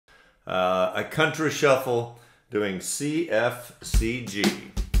a country shuffle doing C, F, C, G.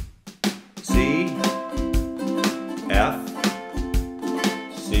 C, F,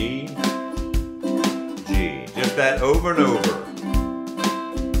 C, G. Just that over and over.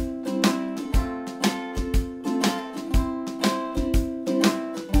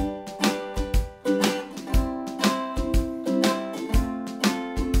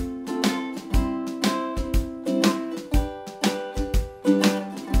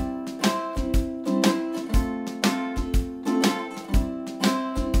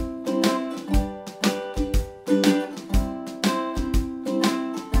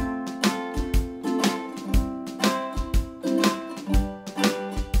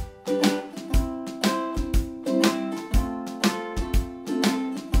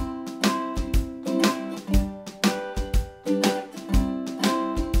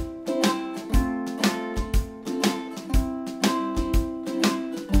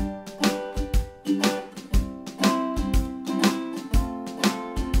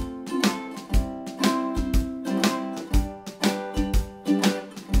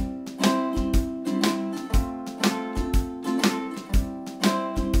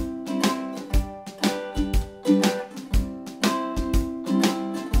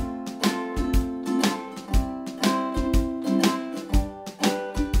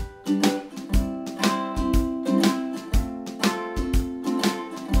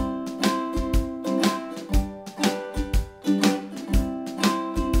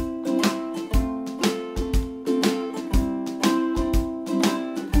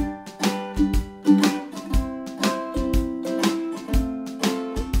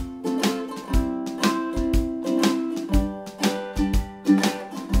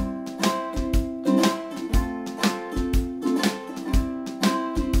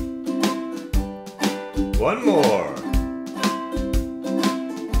 One more.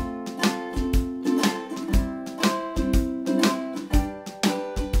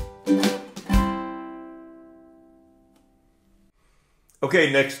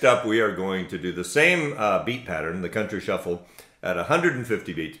 Okay, next up we are going to do the same beat pattern, the country shuffle, at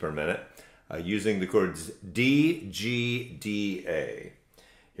 150 beats per minute, using the chords D, G, D, A.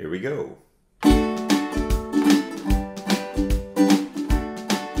 Here we go.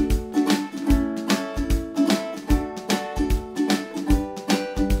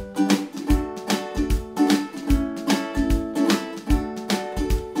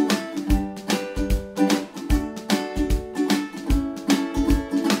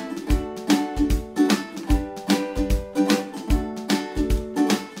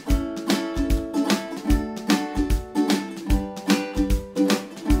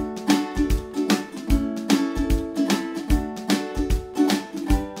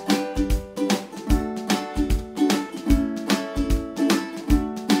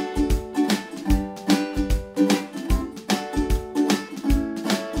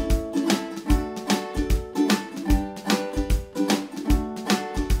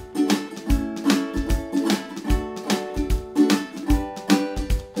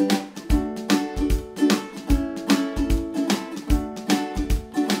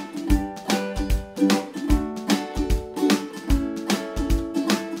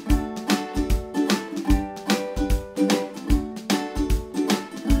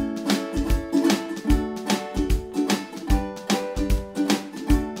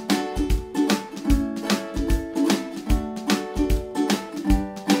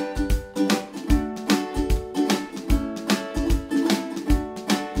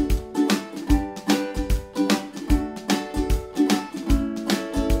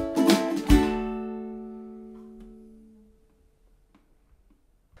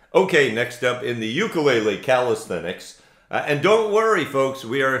 Okay, next up in the ukulele calisthenics. And don't worry, folks,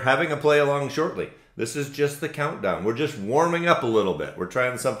 we are having a play along shortly. This is just the countdown. We're just warming up a little bit. We're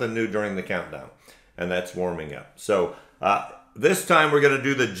trying something new during the countdown, and that's warming up. So this time we're going to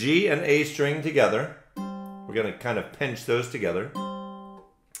do the G and A string together. We're going to kind of pinch those together.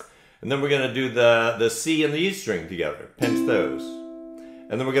 And then we're going to do the C and the E string together. Pinch those.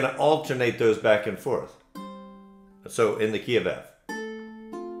 And then we're going to alternate those back and forth. So in the key of F.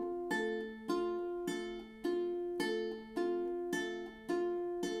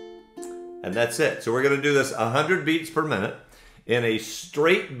 And that's it. So we're going to do this 100 beats per minute in a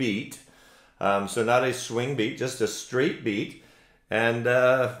straight beat. So not a swing beat, just a straight beat. And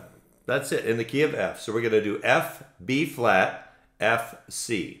that's it, in the key of F. So we're going to do F, B flat, F,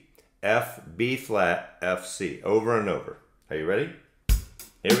 C. F, B flat, F, C. Over and over. Are you ready?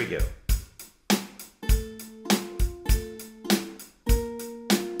 Here we go.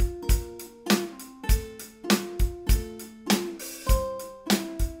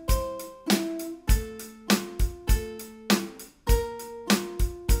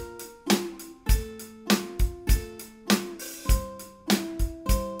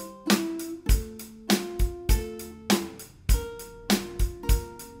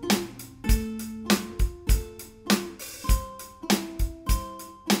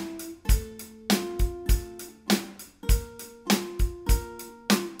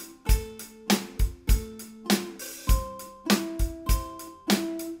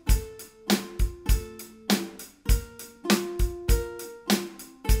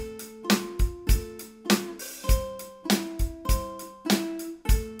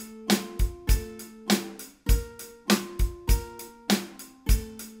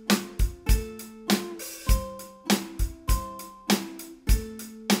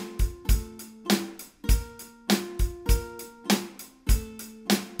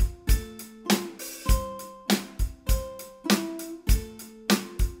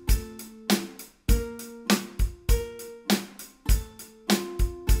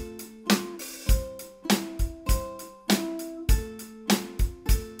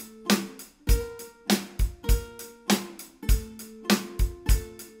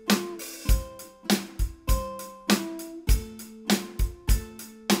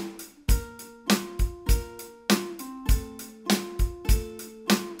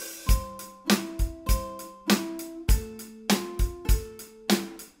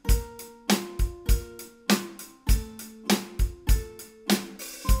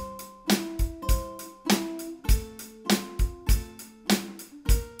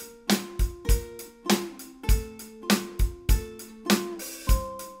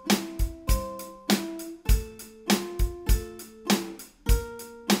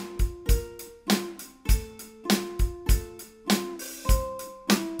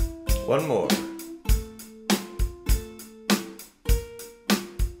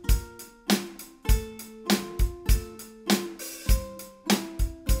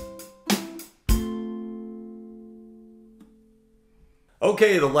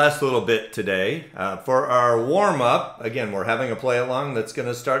 Okay, the last little bit today. For our warm-up, again, we're having a play-along that's going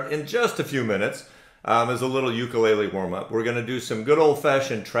to start in just a few minutes. As a little ukulele warm-up. We're going to do some good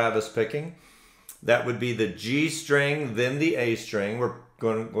old-fashioned Travis picking. That would be the G string, then the A string. We're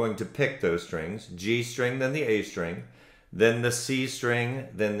going to pick those strings. G string, then the A string, then the C string,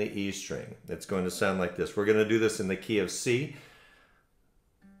 then the E string. It's going to sound like this. We're going to do this in the key of C.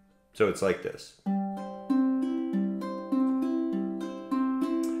 So it's like this.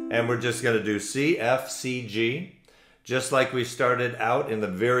 And we're just going to do C, F, C, G. Just like we started out in the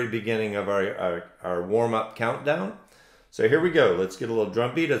very beginning of our warm-up countdown. So here we go. Let's get a little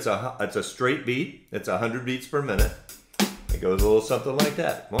drum beat. It's a straight beat. It's 100 beats per minute. It goes a little something like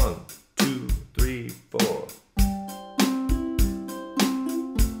that. 1, 2, 3, 4.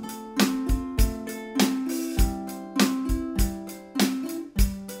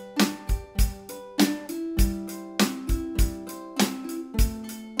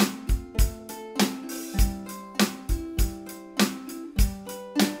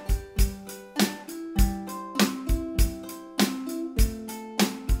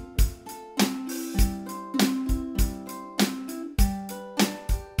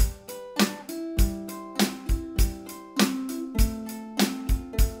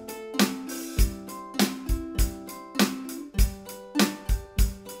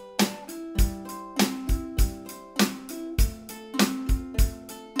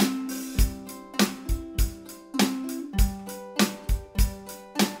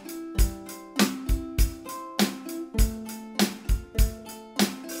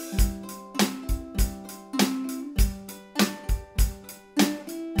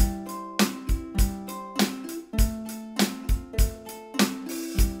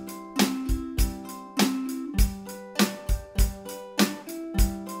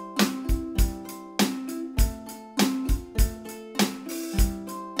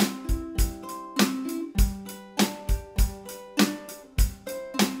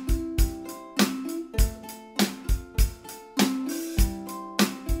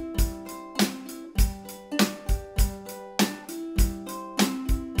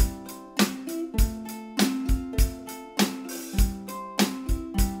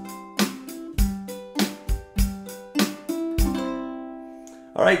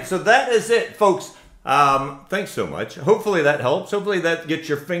 All right, so that is it, folks. Thanks so much. Hopefully that helps. Hopefully that gets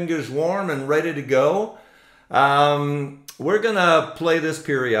your fingers warm and ready to go. We're going to play this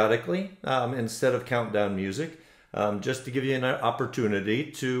periodically instead of countdown music, just to give you an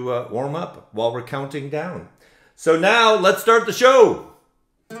opportunity to warm up while we're counting down. So now let's start the show.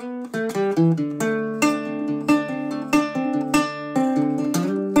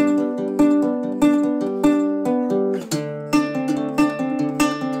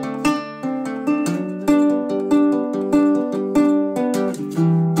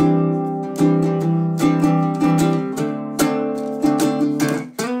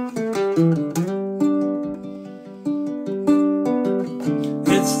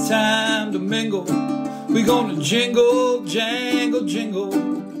 It's time to mingle. We're gonna jingle, jangle, jingle.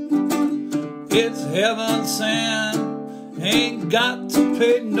 It's heaven sent. Ain't got to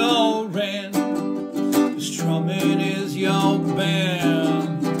pay no rent. Strumming is your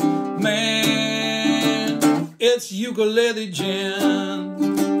band. Man, it's Ukulele Gent.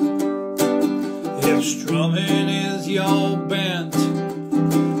 If strumming is your bent,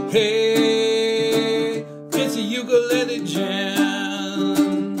 hey, it's a Ukulele Gent.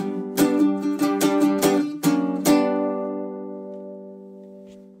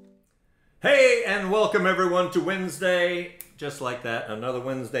 Hey, and welcome everyone to Wednesday. Just like that, another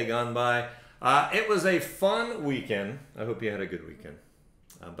Wednesday gone by. It was a fun weekend. I hope you had a good weekend.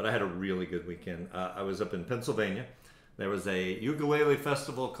 But I had a really good weekend. I was up in Pennsylvania. There was a ukulele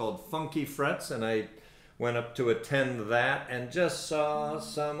festival called Funky Frets, and I went up to attend that and just saw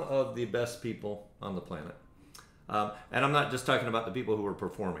some of the best people on the planet. And I'm not just talking about the people who were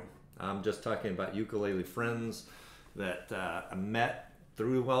performing. I'm just talking about ukulele friends that I met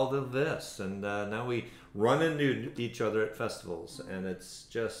through all of this, and now we run into each other at festivals, and it's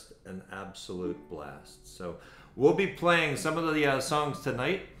just an absolute blast. So we'll be playing some of the songs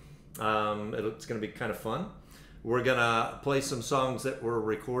tonight. It's going to be kind of fun. We're going to play some songs that were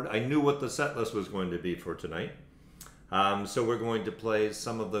recorded. I knew what the set list was going to be for tonight. So we're going to play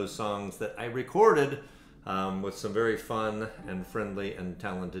some of those songs that I recorded with some very fun and friendly and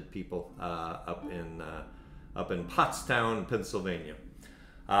talented people up in Pottstown, Pennsylvania.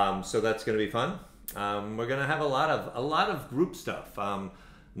 So that's going to be fun. We're going to have a lot of group stuff.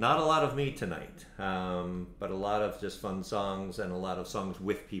 Not a lot of me tonight, but a lot of just fun songs and a lot of songs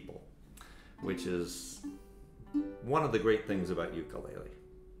with people, which is one of the great things about ukulele.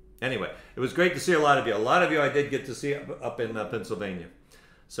 Anyway, it was great to see a lot of you. A lot of you I did get to see up in Pennsylvania.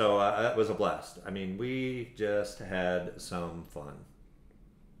 So that was a blast. I mean, we just had some fun.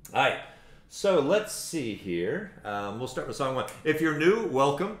 All right, so let's see here. We'll start with song one. If you're new,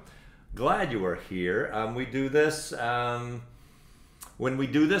 welcome. Glad you are here. We do this. When we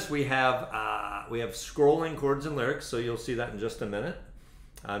do this, we have scrolling chords and lyrics, so you'll see that in just a minute.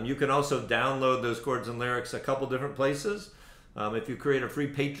 You can also download those chords and lyrics a couple different places. If you create a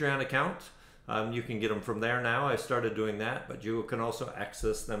free Patreon account, you can get them from there now. I started doing that, but you can also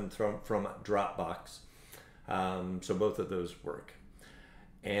access them from Dropbox. So both of those work.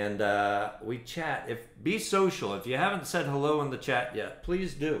 And we chat. Be social. If you haven't said hello in the chat yet,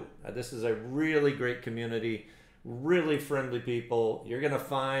 please do. This is a really great community, really friendly people. You're going to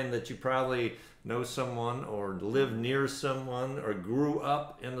find that you probably know someone or live near someone or grew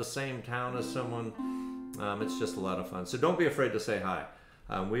up in the same town as someone. It's just a lot of fun. So don't be afraid to say hi.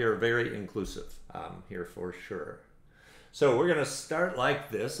 We are very inclusive here for sure. So we're going to start like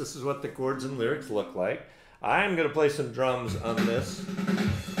this. This is what the chords and lyrics look like. I'm going to play some drums on this.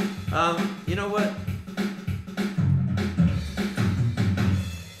 You know what?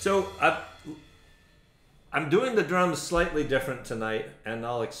 So I'm doing the drums slightly different tonight, and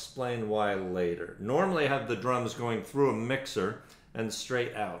I'll explain why later. Normally I have the drums going through a mixer and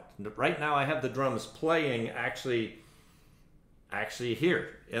straight out. Right now I have the drums playing actually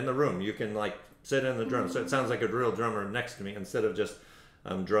here in the room. You can like sit in the drums, so it sounds like a real drummer next to me instead of just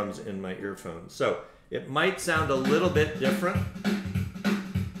drums in my earphones. So it might sound a little bit different.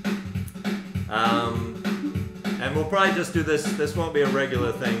 And we'll probably just do this. This won't be a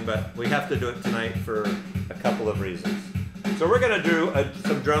regular thing, but we have to do it tonight for a couple of reasons. So we're going to do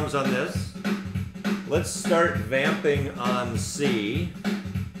some drums on this. Let's start vamping on C.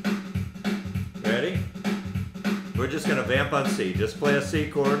 Ready? We're just going to vamp on C. Just play a C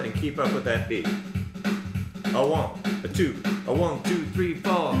chord and keep up with that beat. A 1, a 2, a 1, 2, 3,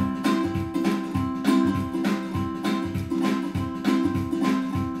 4.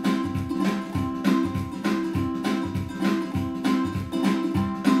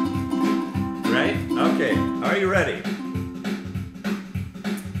 Okay, are you ready?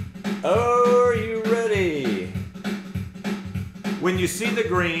 Are you ready? When you see the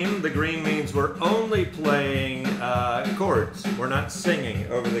green means we're only playing chords. We're not singing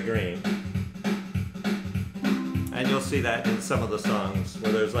over the green. And you'll see that in some of the songs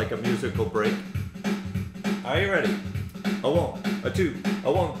where there's like a musical break. Are you ready? A 1, a 2,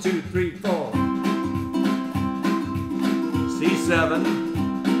 a 1, 2, 3, 4. C7,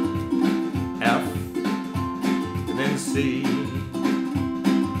 F, and C.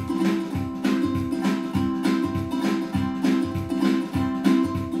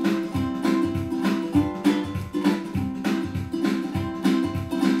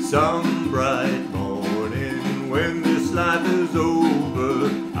 Some bright morning when this life is over,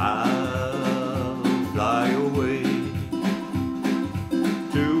 I'll fly away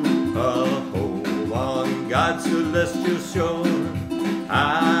to a home on God's celestial shore.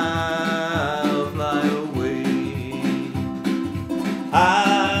 I'll fly away.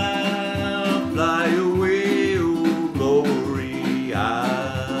 I'll fly away, oh glory.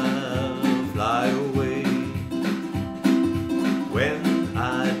 I'll fly away when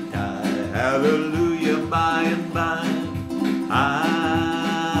I die. Hallelujah, by and by.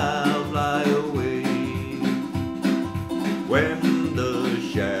 I'll fly away when the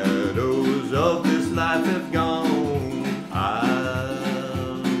shadows of this life have gone.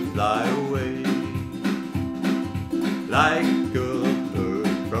 I'll fly away like a bird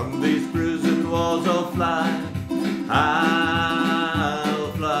from these prison walls. I'll fly.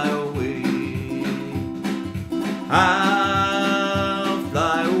 I'll fly away. I'll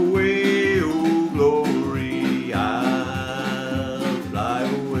fly away, oh glory. I'll fly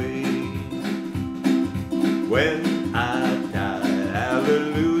away when I die.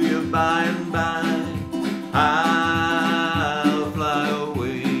 Hallelujah, by and by. I'll fly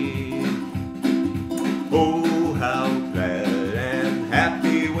away. Oh, how glad and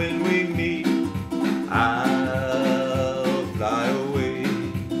happy when we meet. I'll fly away.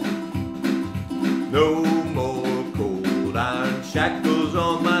 No more cold iron shackles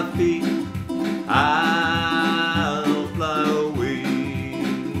on my feet. I'll fly away.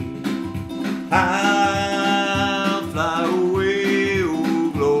 I'll fly away,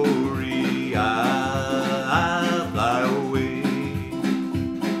 oh glory. I'll fly away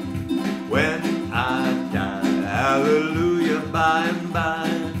when I die. Hallelujah, by and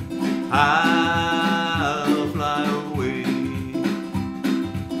by. I'll fly away.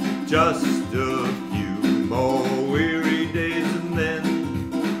 Just a few more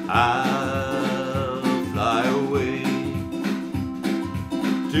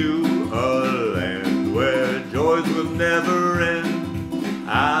to a land where joys will never end.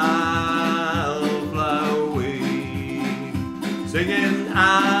 I'll fly away, singing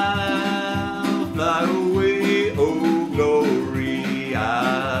I'll fly away, oh glory,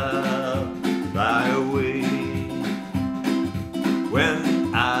 I'll fly away.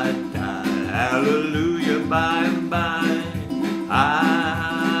 When I die, hallelujah, by and by,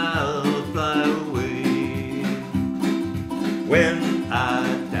 I'll fly away. When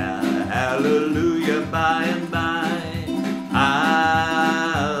I die, hallelujah, by and by,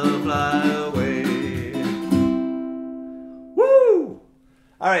 I'll fly away. Woo!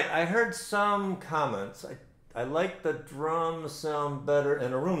 All right, I heard some comments. I like the drums sound better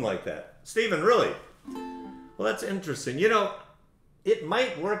in a room like that. Stephen, really? Well, that's interesting. You know, it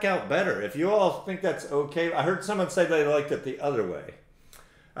might work out better if you all think that's okay. I heard someone say they liked it the other way.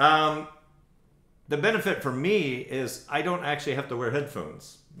 The benefit for me is I don't actually have to wear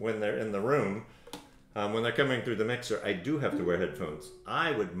headphones when they're in the room. When they're coming through the mixer, I do have to wear headphones.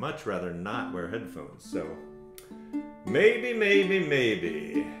 I would much rather not wear headphones. So maybe, maybe,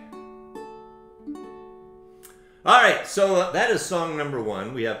 maybe. All right, so that is song number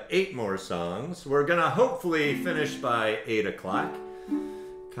 1. We have 8 more songs. We're gonna hopefully finish by 8 o'clock.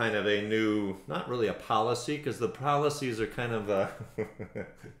 Kind of a new, not really a policy, because the policies are kind of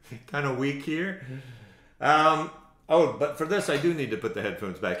kind of weak here. Oh, but for this, I do need to put the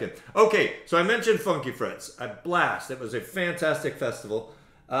headphones back in. Okay, so I mentioned Funky Frets. A blast. It was a fantastic festival.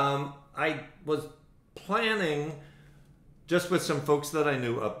 I was planning, just with some folks that I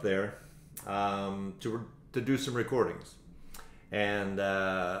knew up there, to do some recordings. And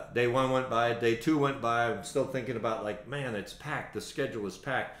day 1 went by, day 2 went by. I'm still thinking about, like, man, it's packed. The schedule is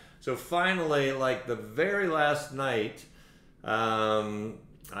packed. So finally, like the very last night, there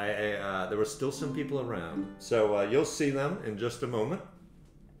were still some people around. So you'll see them in just a moment.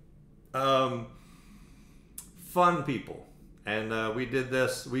 Fun people. And we did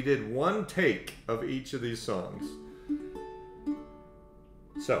this. We did 1 take of each of these songs.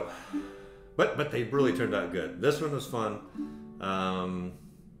 So, but they really turned out good. This one was fun.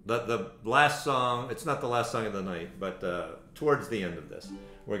 The last song, it's not the last song of the night, but towards the end of this,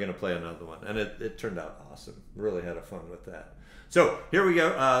 we're going to play another one. And it turned out awesome. Really had a fun with that. So here we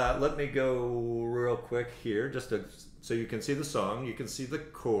go. Let me go real quick here, just so you can see the song. You can see the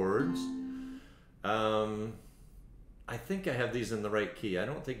chords. I think I have these in the right key. I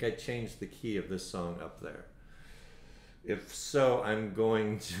don't think I changed the key of this song up there. If so, I'm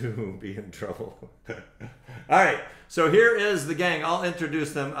going to be in trouble. All right, so here is the gang. I'll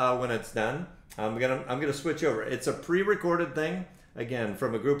introduce them when it's done. I'm gonna switch over. It's a pre-recorded thing, again,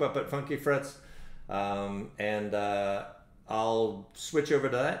 from a group up at Funky Frets, and I'll switch over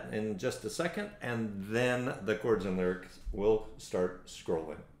to that in just a second, and then the chords and lyrics will start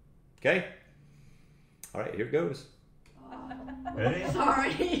scrolling. Okay? All right, here goes. Ready?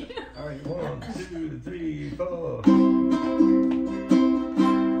 Sorry. All right, 1, 2, 3, 4.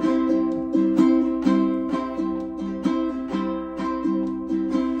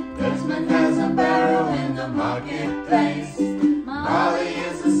 Desmond has a barrow in the marketplace. Molly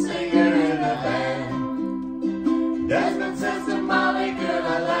is a singer in a band. Desmond says to Molly, girl,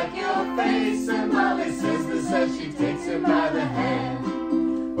 I like your face. And Molly says this as she takes her by the hand.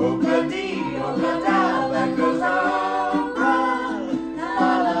 Oh-la-dee, oh-la-da, that goes on.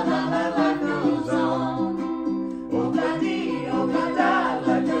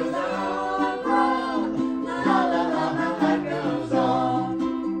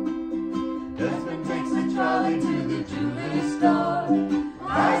 Desmond takes the trolley to the jewelry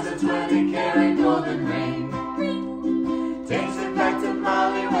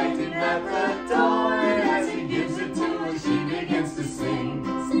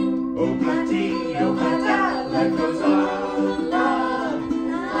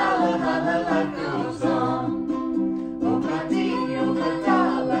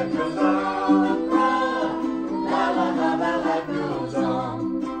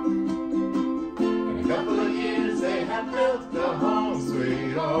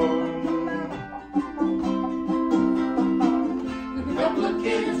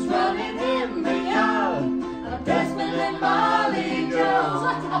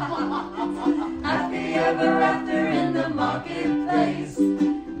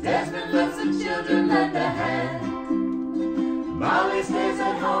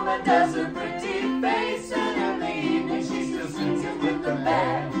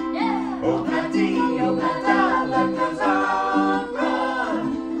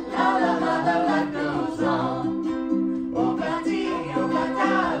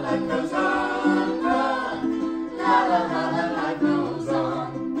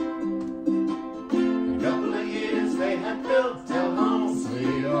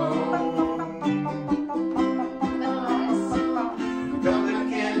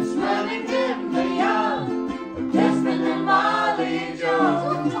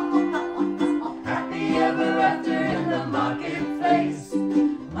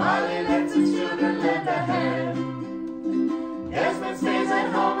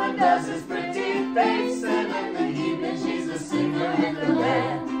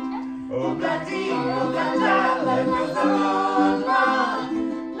on,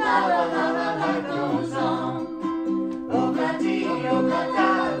 run. La la la la, life goes on. Oh-ga-dee,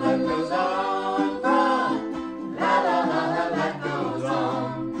 oh-ga-da, life goes on, run. La la la la, life goes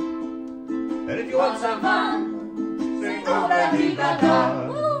on. And if you want some fun, sing oh-ga-dee-ga-da.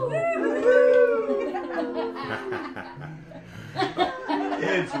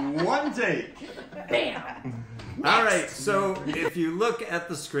 It's one take. Bam! All right, so if you look at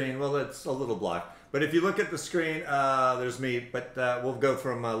the screen, well, it's a little block, but if you look at the screen, there's me, but we'll go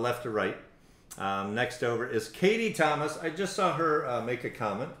from left to right. Next over is Katie Thomas. I just saw her make a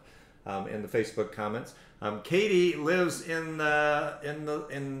comment in the Facebook comments. Katie lives in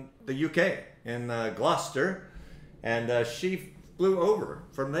the UK, in Gloucester, and she flew over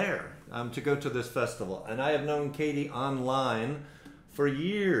from there to go to this festival. And I have known Katie online for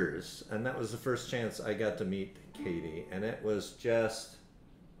years, and that was the first chance I got to meet Katie, and it was just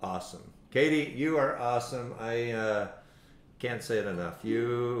awesome. Katie, you are awesome. I can't say it enough.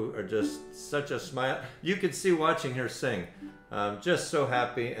 You are just such a smile. You could see watching her sing. Just so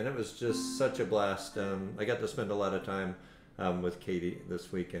happy, and it was just such a blast. I got to spend a lot of time with Katie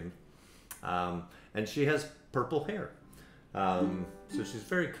this weekend. And she has purple hair. So she's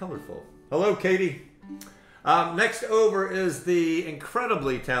very colorful. Hello, Katie. Next over is the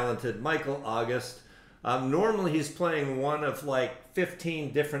incredibly talented Michael August. Normally he's playing one of like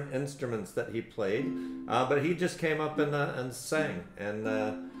 15 different instruments that he played, but he just came up and sang,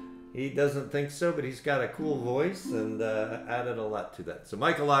 and he doesn't think so, but he's got a cool voice and added a lot to that. So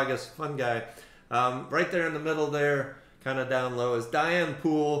Michael August, fun guy. Right there in the middle there, kind of down low, is Diane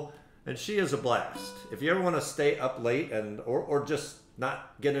Poole, and she is a blast. If you ever want to stay up late or just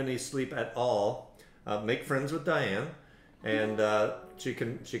not get any sleep at all, make friends with Diane, and she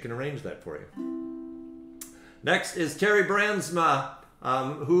can arrange that for you. Next is Terry Brandsma,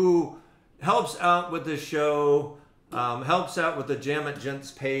 who helps out with the show, helps out with the Jam at Gents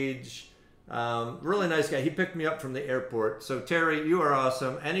page. Really nice guy. He picked me up from the airport. So Terry, you are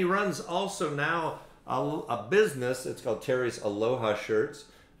awesome. And he runs also now a business. It's called Terry's Aloha Shirts.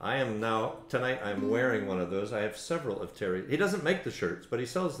 Tonight I'm wearing one of those. I have several of Terry. He doesn't make the shirts, but he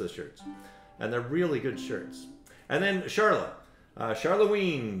sells the shirts. And they're really good shirts. And then Charla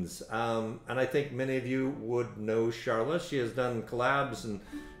Weens. And I think many of you would know Charla. She has done collabs, and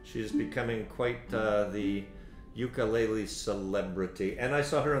she's becoming quite the ukulele celebrity. And I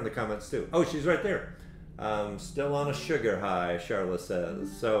saw her in the comments too. Oh, she's right there. Still on a sugar high, Charla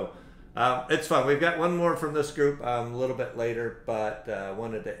says. So it's fun. We've got one more from this group a little bit later, but I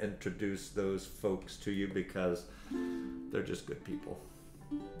wanted to introduce those folks to you because they're just good people.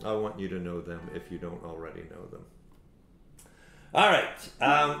 I want you to know them if you don't already know them. All right.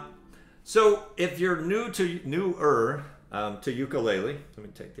 So if you're newer to ukulele, let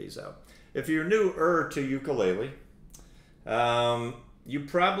me take these out. If you're newer to ukulele, you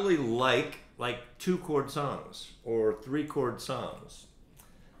probably like 2-chord songs or 3-chord songs.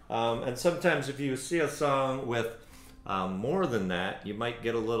 And sometimes if you see a song with more than that, you might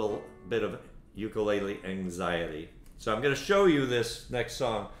get a little bit of ukulele anxiety. So I'm going to show you this next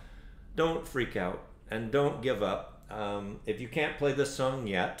song. Don't freak out and don't give up. If you can't play this song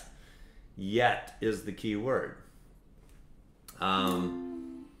yet is the key word.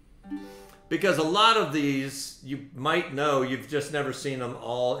 Because a lot of these, you might know, you've just never seen them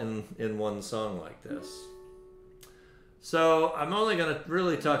all in one song like this. So I'm only going to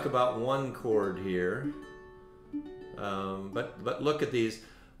really talk about one chord here. But look at these.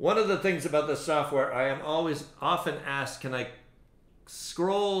 One of the things about the software, I am often asked, can I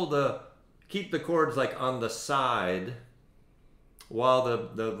keep the chords like on the side while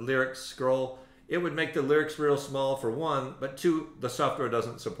the lyrics scroll? It would make the lyrics real small for one, but two, the software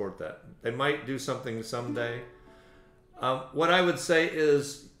doesn't support that. They might do something someday. What I would say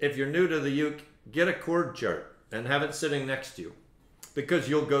is, if you're new to the uke, get a chord chart and have it sitting next to you, because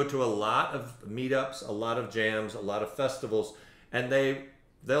you'll go to a lot of meetups, a lot of jams, a lot of festivals, and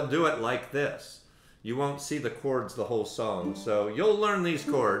they'll do it like this. You won't see the chords the whole song. So you'll learn these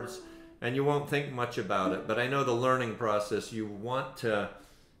chords and you won't think much about it. But I know the learning process, you want to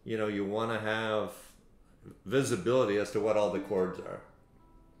have visibility as to what all the chords are.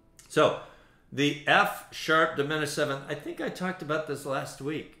 So the F sharp diminished 7, I think I talked about this last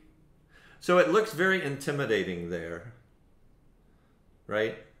week. So it looks very intimidating there,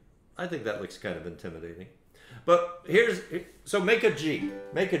 right? I think that looks kind of intimidating. But so make a G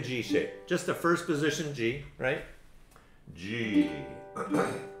shape. Just a first position G, right? G.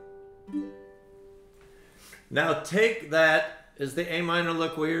 Now take that, does the A minor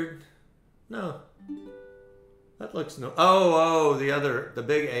look weird? No. That looks no, the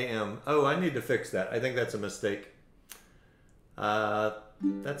big AM. Oh, I need to fix that. I think that's a mistake.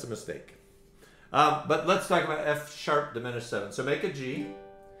 That's a mistake. But let's talk about F sharp diminished 7. So make a G.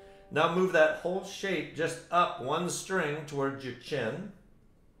 Now move that whole shape just up one string towards your chin,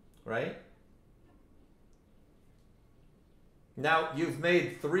 right? Now you've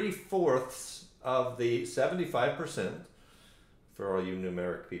made 3/4 of the 75%, for all you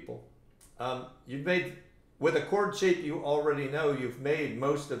numeric people. You've made, with a chord shape you already know, you've made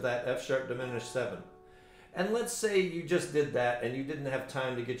most of that F sharp diminished 7. And let's say you just did that and you didn't have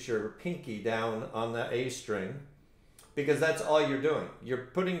time to get your pinky down on the A string, because that's all you're doing. You're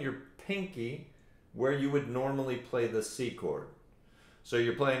putting your pinky where you would normally play the C chord. So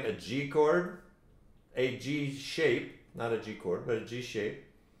you're playing a G chord, a G shape, not a G chord, but a G shape,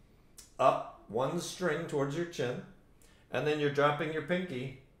 up one string towards your chin, and then you're dropping your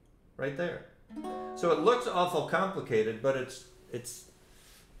pinky right there. So it looks awful complicated, but it's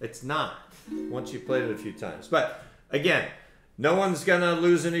not once you've played it a few times. But again, no one's gonna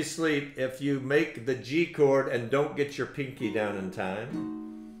lose any sleep if you make the G chord and don't get your pinky down in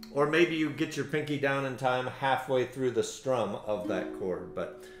time. Or maybe you get your pinky down in time halfway through the strum of that chord.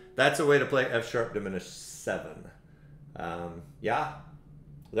 But that's a way to play F sharp diminished 7. Yeah?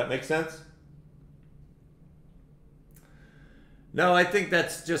 Does that make sense? No, I think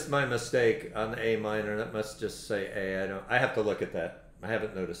that's just my mistake on the A minor. That must just say A. I have to look at that. I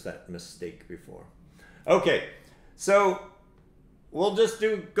haven't noticed that mistake before. Okay, so we'll just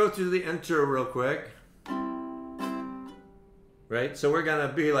go through the intro real quick. Right? So we're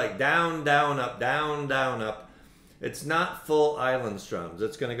gonna be like down, down, up, down, down, up. It's not full island strums.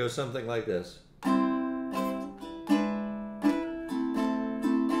 It's gonna go something like this.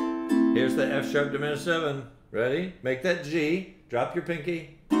 Here's the F sharp diminished 7. Ready? Make that G. Drop your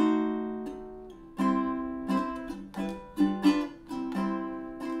pinky.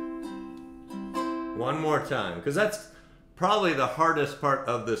 One more time, because that's probably the hardest part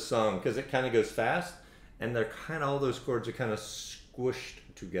of this song, because it kind of goes fast, and they're kind of, all those chords are kind of squished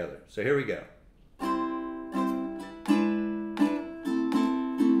together. So here we go.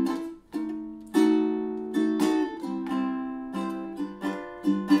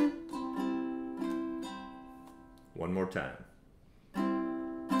 One more time.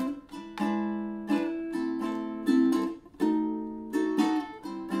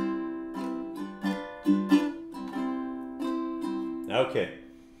 Okay,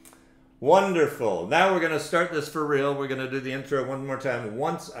 wonderful. Now we're going to start this for real. We're going to do the intro one more time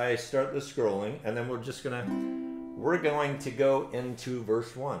once I start the scrolling, and then we're going to go into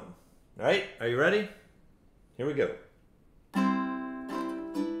verse 1. All right, are you ready? Here we go.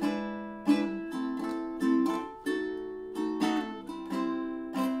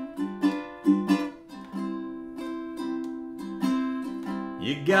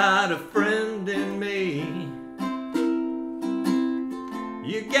 You got a friend in me.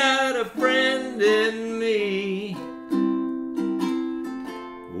 You got a friend in me.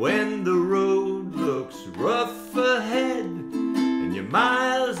 When the road looks rough ahead, and you're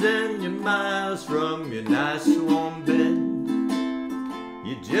miles from your nice warm bed,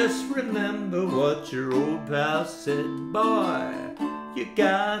 you just remember what your old pal said. Boy, you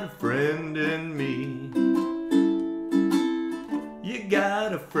got a friend in me. You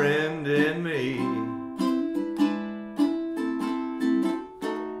got a friend in me.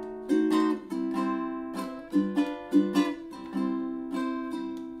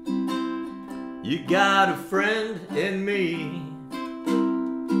 You got a friend in me.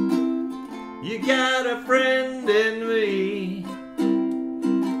 You got a friend in me.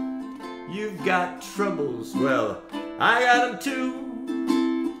 You've got troubles, well, I got them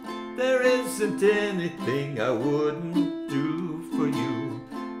too. There isn't anything I wouldn't do for you.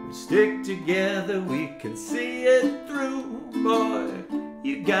 We stick together, we can see it through. Boy,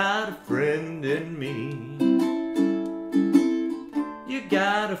 you got a friend in me. You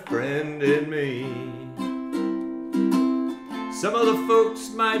got a friend in me. Some of the folks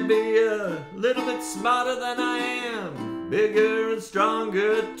might be a little bit smarter than I am, bigger and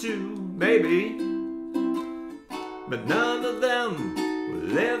stronger too, maybe, but none of them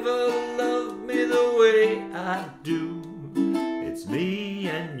will ever love me the way I do. It's me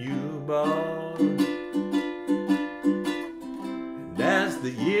and you, boy. And as the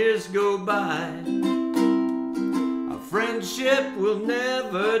years go by, friendship will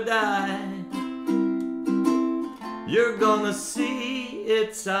never die. You're gonna see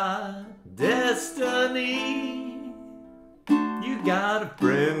it's our destiny. You got a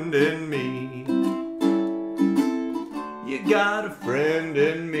friend in me. You got a friend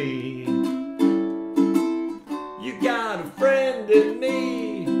in me. You got a friend in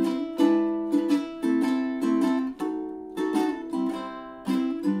me.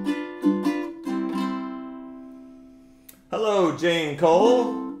 Jane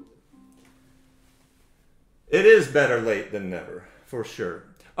Cole. It is better late than never, for sure.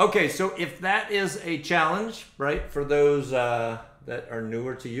 Okay, so if that is a challenge, right, for those that are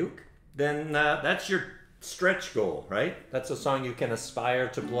newer to uke, then that's your stretch goal, right? That's a song you can aspire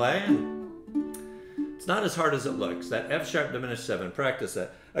to play. It's not as hard as it looks. That F sharp diminished 7, practice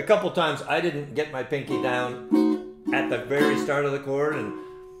that. A couple times I didn't get my pinky down at the very start of the chord, and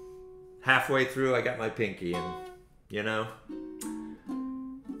halfway through I got my pinky, and you know,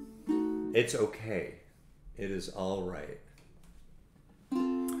 it's okay. It is all right.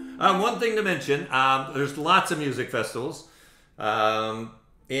 One thing to mention, there's lots of music festivals.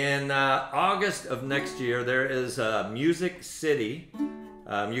 In August of next year, there is a Music City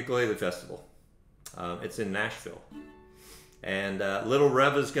Ukulele Festival. It's in Nashville. And Little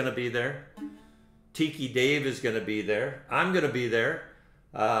Rev is going to be there. Tiki Dave is going to be there. I'm going to be there.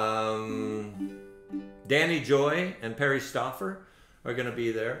 Danny Joy and Perry Stauffer are going to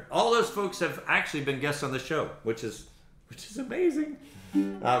be there. All those folks have actually been guests on the show, which is amazing.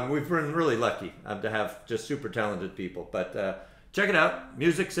 We've been really lucky to have just super talented people. But check it out,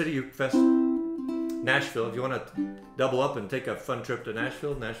 Music City Uke Fest, Nashville. If you want to double up and take a fun trip to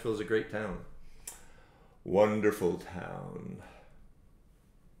Nashville, Nashville is a great town. Wonderful town.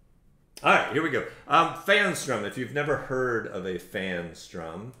 All right, here we go. Fan strum. If you've never heard of a fan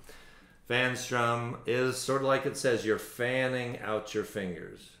strum is sort of like it says, you're fanning out your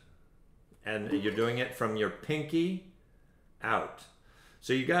fingers. And you're doing it from your pinky out.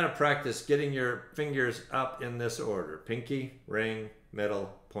 So you got to practice getting your fingers up in this order. Pinky, ring,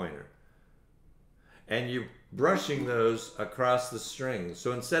 middle, pointer. And you brushing those across the strings.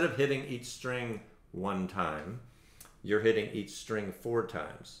 So instead of hitting each string one time, you're hitting each string 4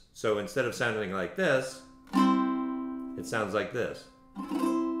 times. So instead of sounding like this, it sounds like this.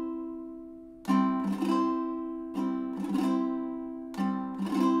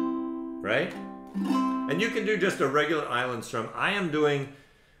 Right? And you can do just a regular island strum. I am doing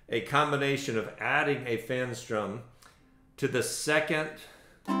a combination of adding a fan strum to the second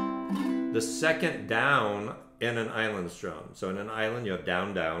down in an island strum. So in an island, you have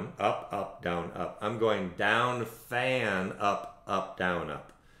down, down, up, up, down, up. I'm going down, fan, up, up, down,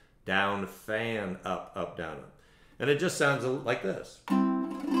 up. Down, fan, up, up, down, up. And it just sounds like this.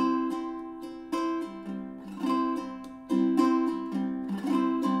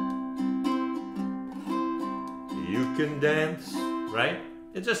 You can dance, right?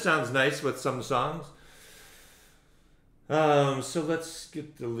 It just sounds nice with some songs. So let's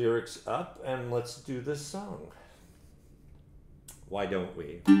get the lyrics up and let's do this song. Why don't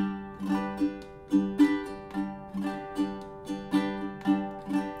we?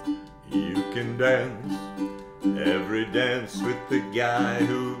 You can dance every dance with the guy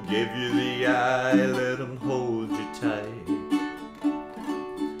who gave you the eye. Let him hold you tight.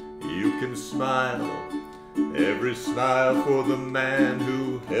 You can smile every smile for the man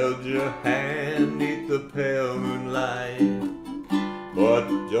who held your hand neath the pale moonlight. But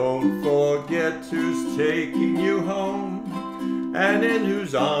don't forget who's taking you home and in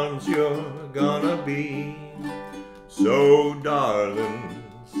whose arms you're gonna be. So darling,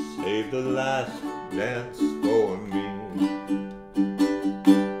 save the last dance for me.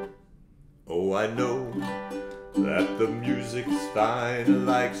 Oh, I know that the music's fine,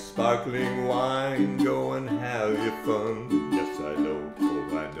 like sparkling wine. Go and have your fun. Yes, I know,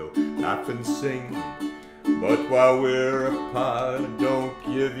 oh, I know. Laugh and sing, but while we're apart, don't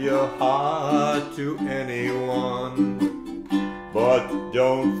give your heart to anyone. But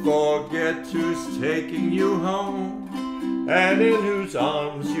don't forget who's taking you home and in whose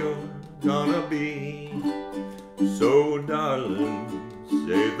arms you're gonna be. So darling,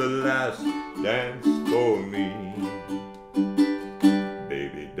 save the last dance for me.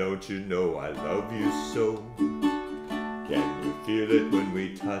 Baby, don't you know I love you so? Can you feel it when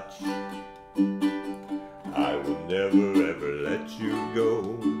we touch? I will never ever let you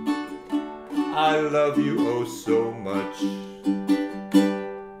go. I love you oh so much.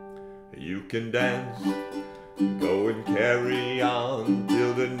 You can dance, go and carry on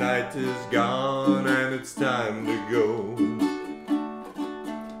till the night is gone and it's time to go.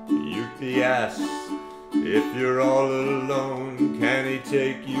 He asks if you're all alone, can he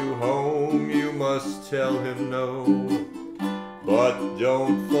take you home? You must tell him no. But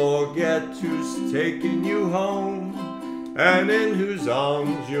don't forget who's taking you home and in whose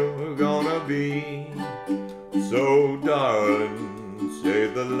arms you're gonna be. So darling,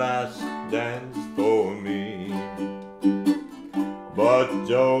 save the last dance for me. But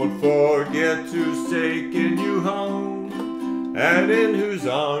don't forget who's taking you home and in whose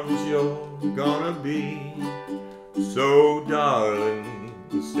arms you're gonna be. So darling,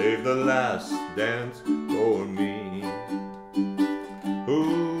 save the last dance for me.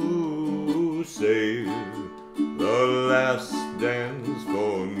 Ooh, save the last dance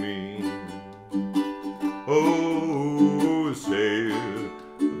for me. Oh, save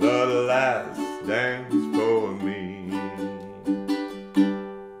the last dance for me.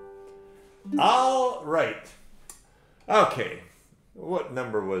 All right. Okay. What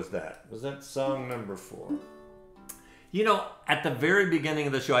number was that? Was that song number 4? You know, at the very beginning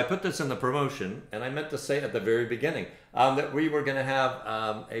of the show, I put this in the promotion, and I meant to say at the very beginning that we were going to have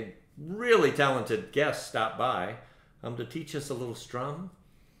a really talented guest stop by to teach us a little strum,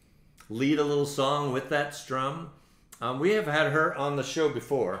 lead a little song with that strum. We have had her on the show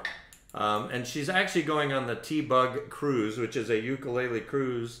before, and she's actually going on the T-Bug Cruise, which is a ukulele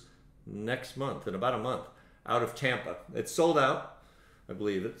cruise next month, in about a month, out of Tampa. It's sold out. I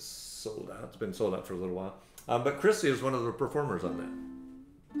believe it's sold out. It's been sold out for a little while. But Chrissy is one of the performers on that.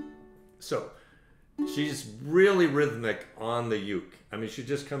 So she's really rhythmic on the uke. I mean, she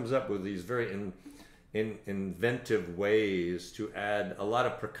just comes up with these very inventive ways to add a lot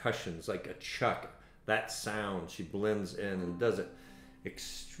of percussions, like a chuck. That sound, she blends in and does it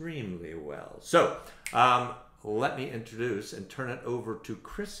extremely well. So let me introduce and turn it over to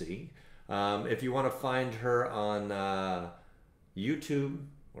Chrissy. If you want to find her on YouTube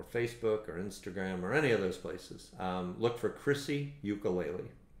or Facebook or Instagram or any of those places, look for Chrissy Ukulele.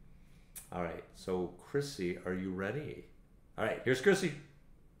 All right, so Chrissy, are you ready? All right, here's Chrissy.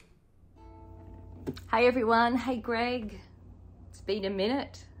 Hi everyone, hey Greg. It's been a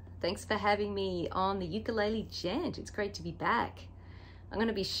minute. Thanks for having me on the Ukulele Gent. It's great to be back. I'm going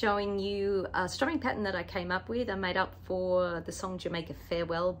to be showing you a strumming pattern that I came up with. I made up for the song Jamaica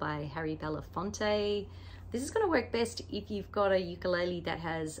Farewell by Harry Belafonte. This is going to work best if you've got a ukulele that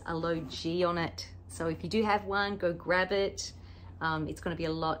has a low G on it. So if you do have one, go grab it. It's going to be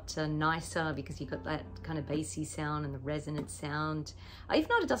a lot nicer because you've got that kind of bassy sound and the resonant sound. If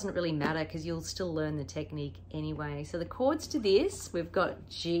not, it doesn't really matter because you'll still learn the technique anyway. So the chords to this, we've got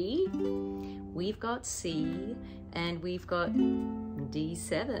G, we've got C, and we've got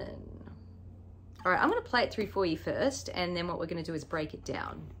D7. All right, I'm going to play it through for you first, and then what we're going to do is break it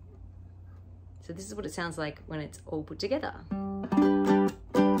down. So this is what it sounds like when it's all put together.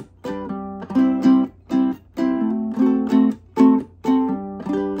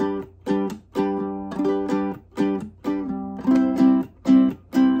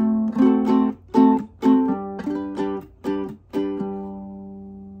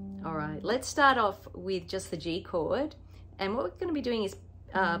 All right, let's start off with just the G chord. And what we're going to be doing is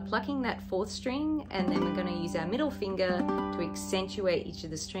plucking that 4th string, and then we're going to use our middle finger to accentuate each of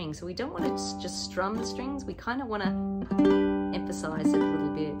the strings. So we don't want to just strum the strings, we kind of want to emphasize it a little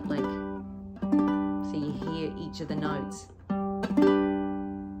bit, like so you hear each of the notes.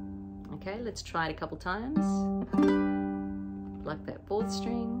 Okay, let's try it a couple times. Pluck that 4th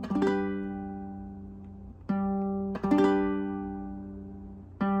string.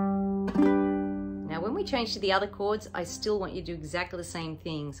 Change to the other chords, I still want you to do exactly the same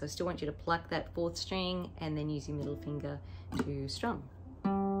thing. So I still want you to pluck that 4th string and then use your middle finger to strum.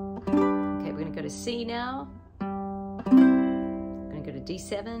 Okay, we're going to go to C now. We're going to go to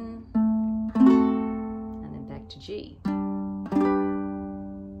D7 and then back to G. All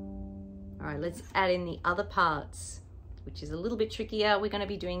right, let's add in the other parts, which is a little bit trickier. We're going to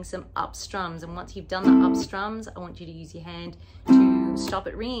be doing some up strums, and once you've done the up strums, I want you to use your hand to stop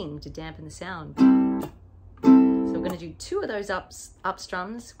it ringing to dampen the sound. So we're going to do 2 of those up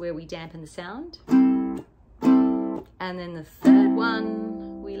strums where we dampen the sound, and then the 3rd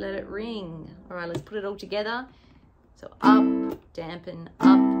one we let it ring. All right, let's put it all together. So up, dampen,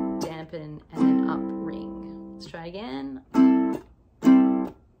 and then up, ring. Let's try again, and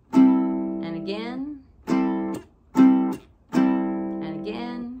again, and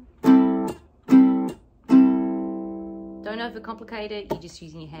again. Don't overcomplicate it, you're just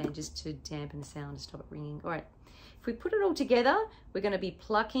using your hand just to dampen the sound, to stop it ringing. All right. If we put it all together, we're going to be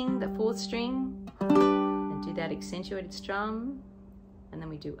plucking the 4th string and do that accentuated strum, and then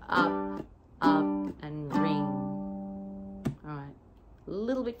we do up, and ring. All right, a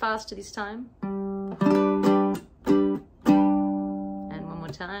little bit faster this time. And one more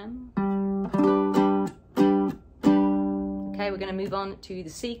time. Okay, we're going to move on to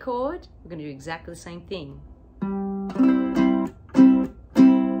the C chord. We're going to do exactly the same thing.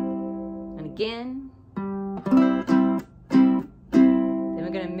 And again.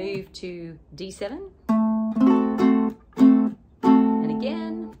 Move to D7, and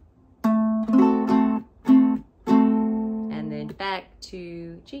again, and then back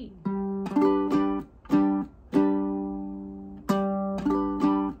to G.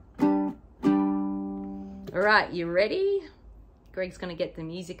 right, you ready? Greg's going to get the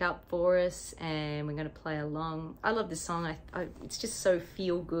music up for us and we're going to play along. I love this song. It's just so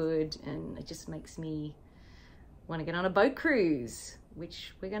feel good and it just makes me want to get on a boat cruise,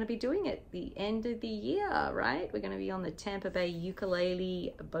 which we're going to be doing at the end of the year, right? We're going to be on the Tampa Bay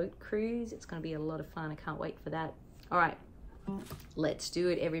Ukulele boat cruise. It's going to be a lot of fun. I can't wait for that. All right, let's do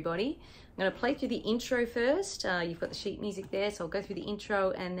it, everybody. I'm going to play through the intro first. You've got the sheet music there, so I'll go through the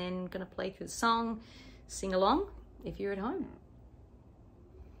intro and then I'm going to play through the song. Sing along if you're at home.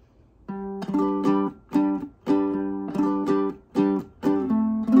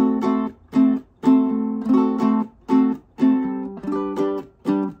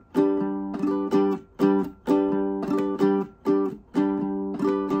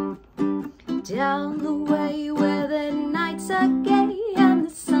 Down the way where the nights are gay and the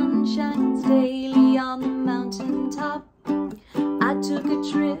sun shines daily on the mountain top, I took a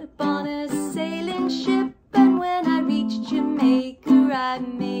trip on a sailing ship, and when I reached Jamaica I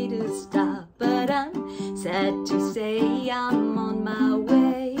made a stop. But I'm sad to say I'm on my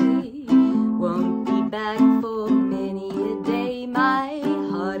way, won't be back for many a day. My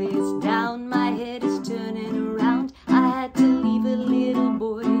heart is down, my head is turning around. I had to leave a little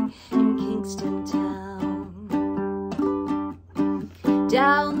boy in Kingston town.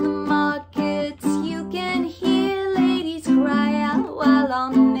 Down the markets you can hear ladies cry out while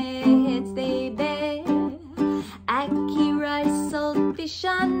on their heads they bear ackee rice, saltfish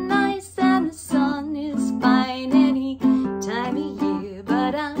on ice, and the sun is fine any time of year.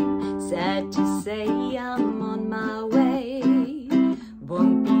 But I'm sad to say I'm on my way,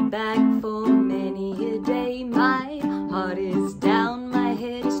 won't be back for many a day. My heart is down, my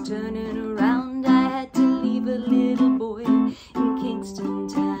head is turning around. I had to leave a little boy in Kingston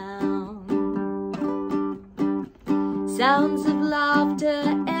town. Sounds of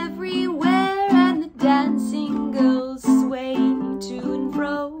laughter everywhere and the dancing girls sway to and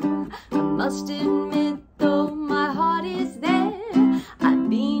fro. I must admit though my heart is there, I've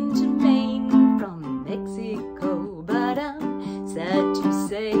been to Maine from Mexico. But I'm sad to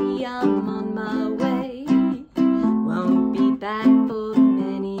say I'm on my way, won't be back for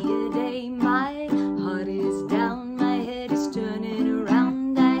many a day. My heart is down, my head is turning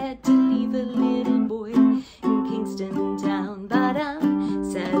around. I had to leave a little boy in Kingston town. But I'm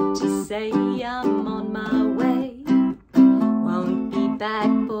sad to say I'm on my way, won't be back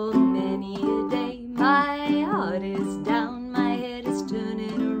for many a day. My heart is down, my head is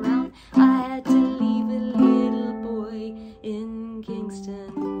turning around. I had to leave a little boy in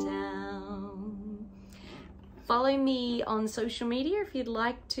Kingston town. Follow me on social media if you'd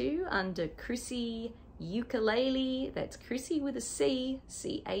like to under Chrissy Ukulele. That's Chrissy with a C,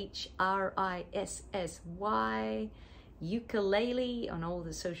 C-H-R-I-S-S-Y, Ukulele on all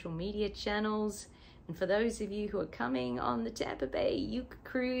the social media channels. And for those of you who are coming on the Tampa Bay Uke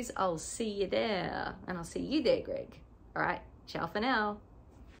Cruise, I'll see you there. And I'll see you there, Greg. All right, ciao for now.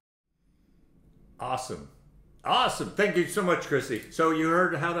 Awesome. Awesome. Thank you so much, Chrissy. So you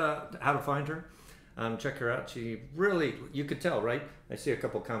heard how to find her. Check her out. She really, you could tell, right? I see a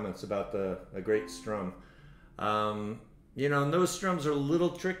couple comments about the great strum. You know, and those strums are a little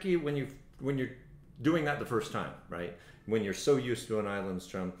tricky when you're doing that the first time, right? When you're so used to an island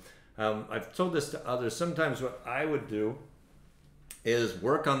strum. I've told this to others. Sometimes what I would do is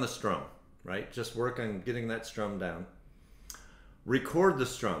work on the strum, right? Just work on getting that strum down. Record the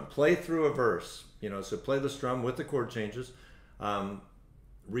strum, play through a verse, you know, so play the strum with the chord changes,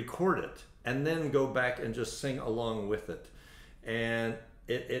 record it, and then go back and just sing along with it. And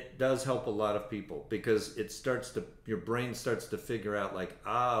it does help a lot of people because your brain starts to figure out like,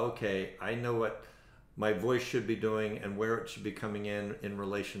 okay, I know what my voice should be doing and where it should be coming in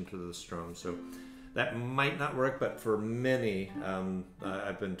relation to the strum. So that might not work, but for many,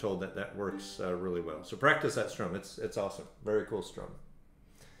 I've been told that works really well. So practice that strum. It's awesome. Very cool strum.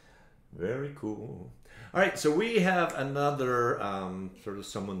 Very cool. All right, so we have another sort of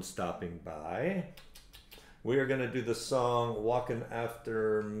someone stopping by. We are going to do the song Walking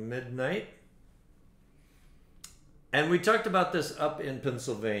After Midnight. And we talked about this up in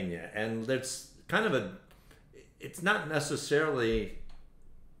Pennsylvania, and it's kind of it's not necessarily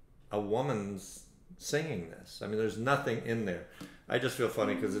a woman's singing this. I mean, there's nothing in there. I just feel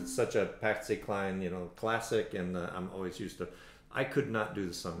funny because it's such a Patsy Cline, you know, classic, and I'm always used to. I could not do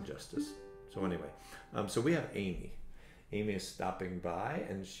the song justice. So anyway, so we have Amy. Amy is stopping by,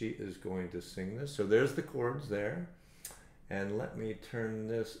 and she is going to sing this. So there's the chords there, and let me turn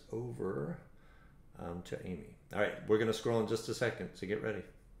this over to Amy. All right, we're going to scroll in just a second, so get ready.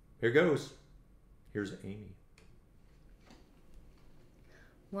 Here goes. Here's Amy.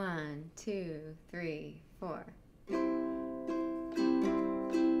 1, 2, 3, 4.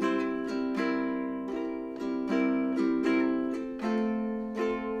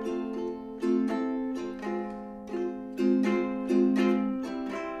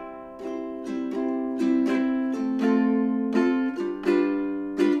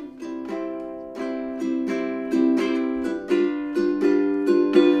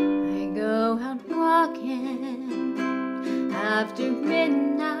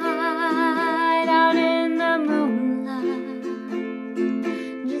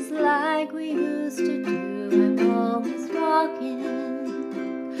 like we used to do. I'm always walking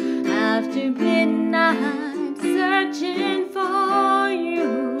after midnight, searching for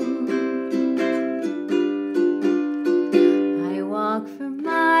you. I walk for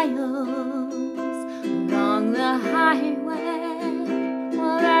miles along the highway.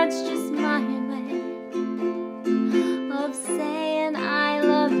 Well, that's just my way of saying I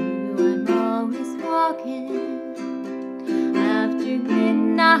love you. I'm always walking after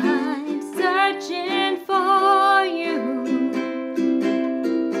midnight, searching for you.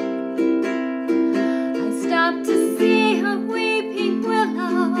 I stopped to see a weeping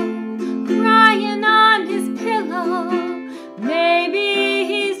willow crying on his pillow. Maybe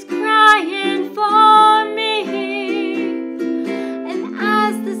he's crying for me. And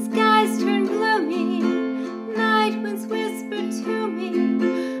as the skies turn gloomy, night winds whisper to me,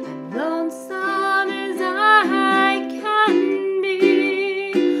 I'm lonesome as I can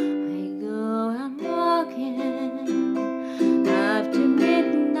be. I go out walking after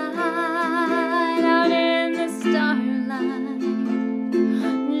midnight, out in the starlight,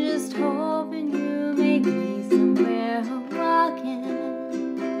 just hoping you may be somewhere walking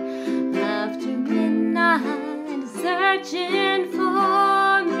after midnight, searching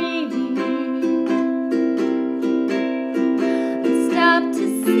for me. I stopped to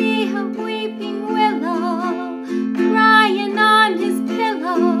see a weeping willow crying on his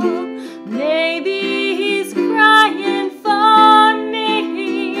pillow. Maybe he's crying for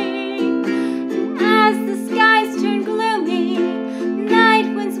me. And as the skies turn gloomy, night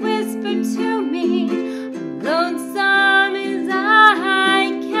winds whisper to me, I'm lonesome as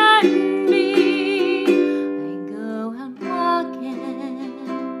I can be. I go out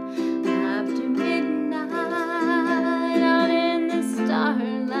walking after midnight, out in the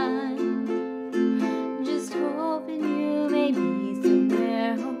starlight, just hoping you may be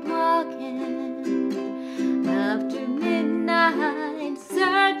somewhere walking after midnight,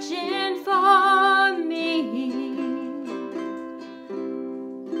 searching for me.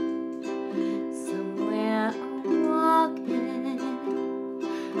 Somewhere walking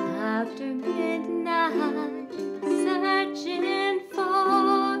after midnight, searching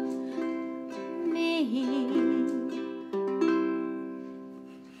for me.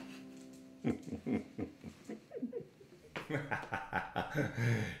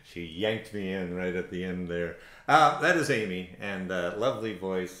 She yanked me in right at the end there. That is Amy, and lovely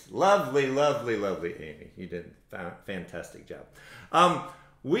voice. Lovely, lovely, lovely Amy. You did a fantastic job. I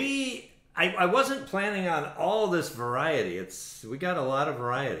wasn't planning on all this variety. We got a lot of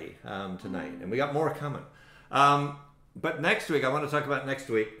variety tonight, and we got more coming. But next week, I want to talk about next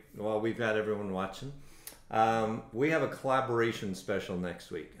week while we've got everyone watching. We have a collaboration special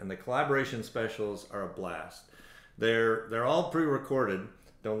next week, and the collaboration specials are a blast. They're all pre-recorded.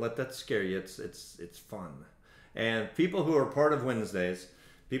 Don't let that scare you. It's fun. And people who are part of Wednesdays,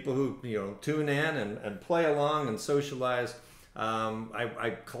 people who tune in and play along and socialize,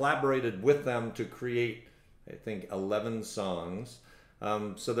 I collaborated with them to create, I think, 11 songs.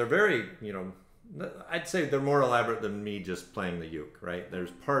 So they're very, I'd say they're more elaborate than me just playing the uke, right?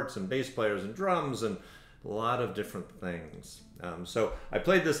 There's parts and bass players and drums and a lot of different things. So I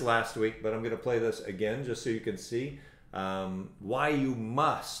played this last week, but I'm going to play this again just so you can see why you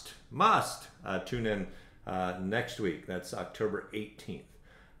must tune in next week. That's October 18th.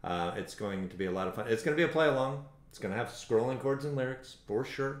 It's going to be a lot of fun. It's going to be a play along. It's going to have scrolling chords and lyrics for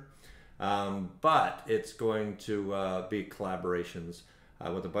sure. But it's going to be collaborations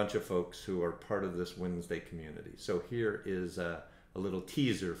with a bunch of folks who are part of this Wednesday community. So here is a little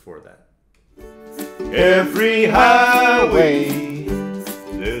teaser for that. Every highway,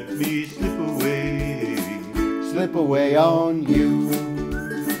 let me slip away on you.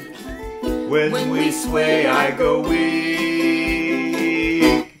 When we sway, I go weak.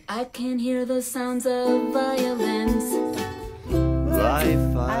 I can hear the sounds of violins.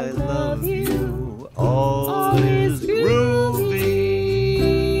 Life, I love you, all is groovy.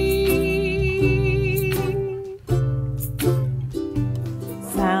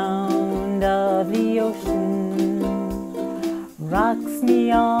 Sound of the ocean rocks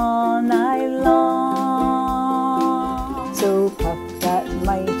me all night long. So puff that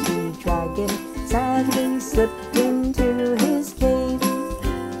mighty dragon sadly slipped into his cave.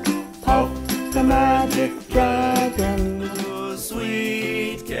 Puff the magic dragon, Oh,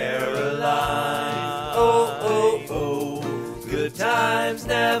 sweet Caroline, oh, oh, oh, good times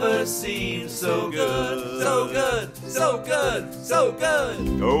never seem so good, so good, so good, so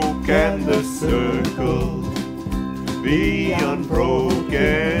good. Oh, can the circle be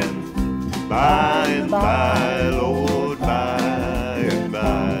unbroken by and by, Lord, by and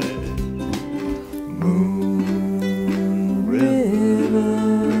by.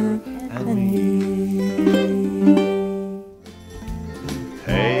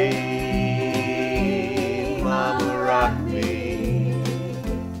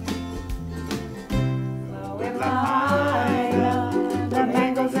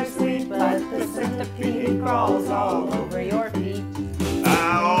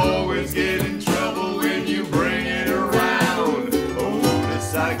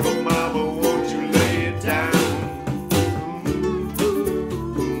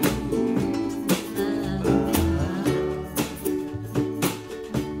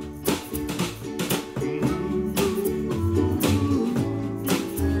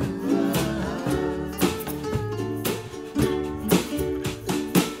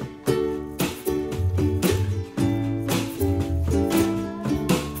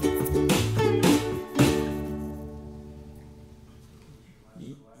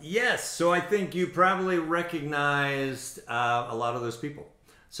 Yes, so I think you probably recognized a lot of those people.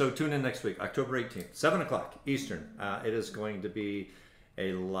 So tune in next week, October 18th, 7 o'clock Eastern. It is going to be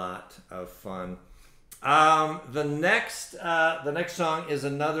a lot of fun. The next song is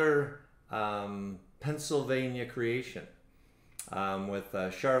another Pennsylvania creation with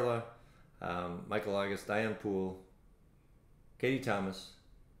Charla, Michael August, Diane Poole, Katie Thomas.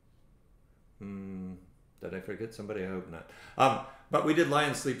 Did I forget somebody? I hope not. But we did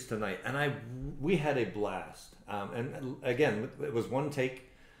Lion Sleeps Tonight, and we had a blast. And again, it was one take.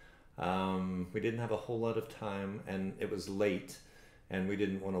 We didn't have a whole lot of time, and it was late, and we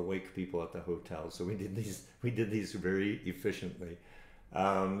didn't want to wake people at the hotel, so we did these very efficiently.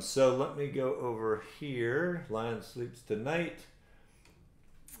 So let me go over here. Lion Sleeps Tonight.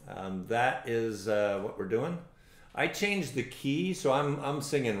 That is what we're doing. I changed the key, so I'm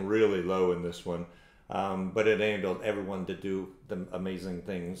singing really low in this one, but it enabled everyone to do the amazing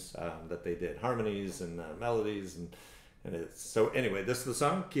things that they did, harmonies and melodies, and it's so. Anyway, this is the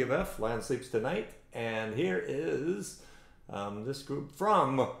song, Key of F, Lion Sleeps Tonight, and here is this group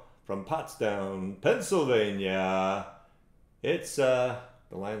from Pottstown, Pennsylvania. It's The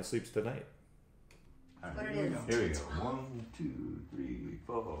Lion Sleeps Tonight. What it is. Here we go. 1, 2, 3,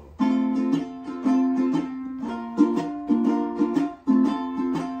 4.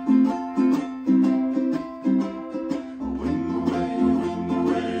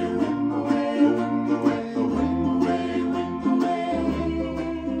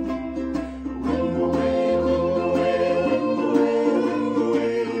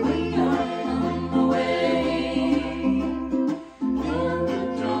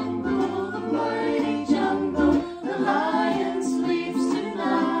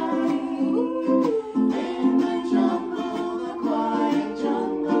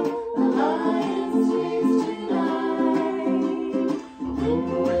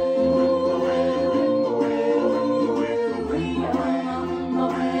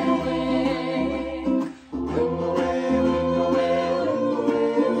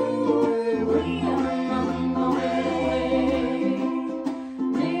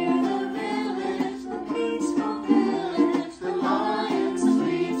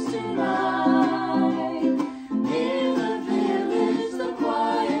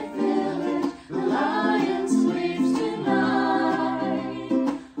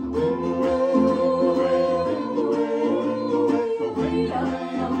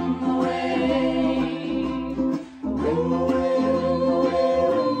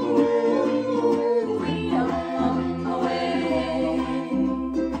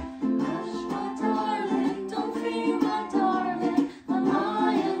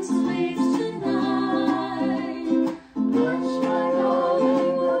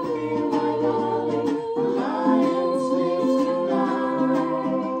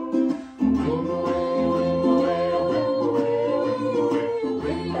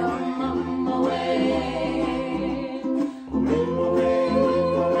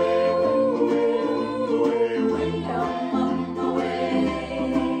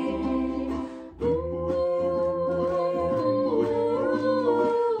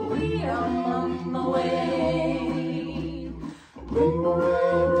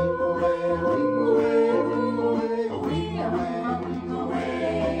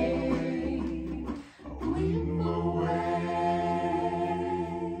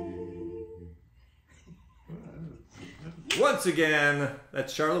 Once again,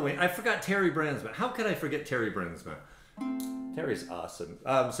 that's Charlotte Wayne. I forgot Terry Brandsma. How could I forget Terry Brandsma? Terry's awesome.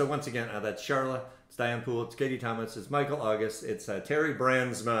 So once again, that's Charlotte. It's Diane Poole. It's Katie Thomas. It's Michael August. It's Terry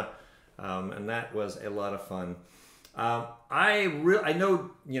Brandsma. And that was a lot of fun. I know,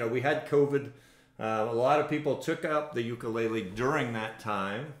 we had COVID. A lot of people took up the ukulele during that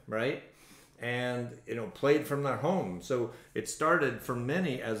time, right? And, played from their home. So it started for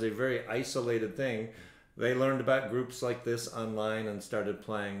many as a very isolated thing. They learned about groups like this online and started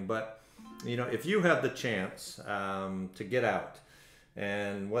playing. But, if you have the chance to get out,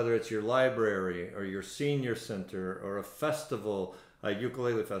 and whether it's your library or your senior center or a festival, a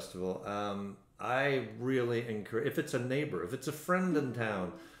ukulele festival, I really encourage, if it's a neighbor, if it's a friend in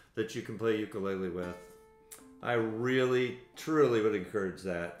town that you can play ukulele with, I really, truly would encourage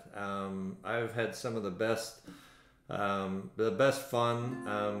that. I've had some of the best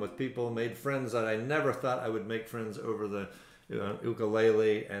fun with people, made friends that I never thought I would make friends over the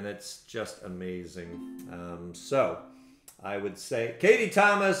ukulele, and it's just amazing. So I would say, Katie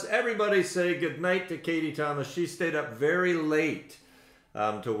Thomas, everybody say good night to Katie Thomas. She stayed up very late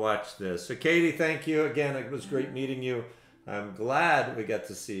to watch this. So Katie, thank you again. It was great meeting you. I'm glad we got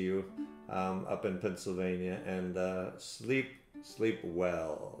to see you up in Pennsylvania, and sleep Sleep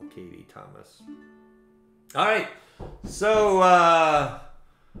well, Katie Thomas. All right, so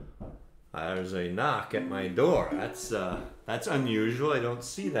there's a knock at my door. That's unusual. I don't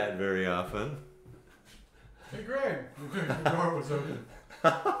see that very often. Hey, Greg. The door was open.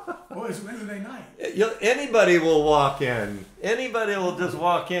 Oh, it's Wednesday night. Anybody will walk in. Anybody will just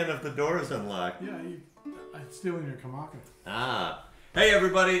walk in if the door is unlocked. Yeah, I'm stealing your kamaka. Ah. Hey,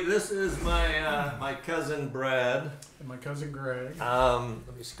 everybody. This is my my cousin Brad. And my cousin Greg.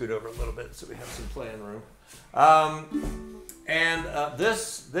 Let me scoot over a little bit so we have some playing room.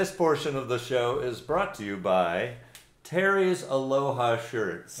 This portion of the show is brought to you by Terry's Aloha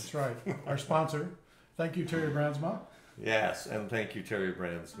Shirts. That's right. Our sponsor. Thank you, Terry Brandsma. Yes, and thank you, Terry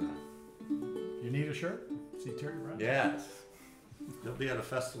Brandsma. You need a shirt? See Terry Brandsma. Yes. They'll be at a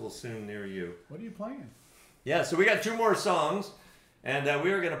festival soon near you. What are you playing? Yeah, so we got 2 more songs, and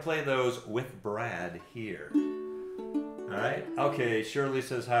we are going to play those with Brad here. All right? Okay, Shirley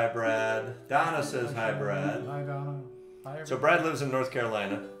says hi, Brad. Donna says hi, Brad. Hi, Donna. Hi, everybody. So Brad lives in North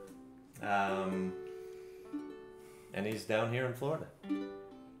Carolina, and he's down here in Florida,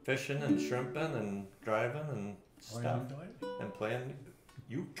 fishing and shrimping and driving and stuff, and playing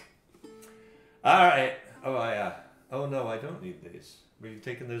uke. All right. Oh no, I don't need these. Were you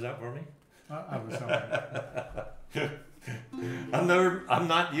taking those out for me? I was sorry. I'm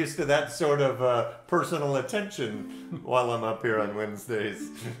not used to that sort of personal attention while I'm up here on Wednesdays.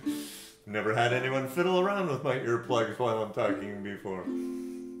 Never had anyone fiddle around with my earplugs while I'm talking before.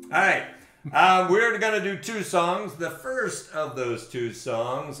 All right. We're going to do 2 songs. The first of those 2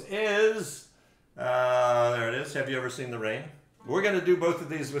 songs is, there it is, Have You Ever Seen the Rain? We're going to do both of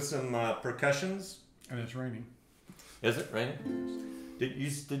these with some percussions. And it's raining. Is it raining?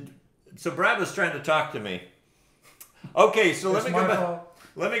 So Brad was trying to talk to me. Okay, so let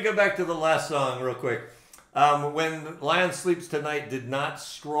me go back to the last song real quick. When Lion Sleeps Tonight did not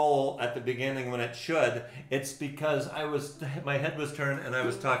scroll at the beginning when it should, it's because my head was turned and I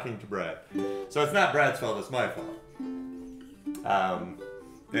was talking to Brad. So it's not Brad's fault, it's my fault.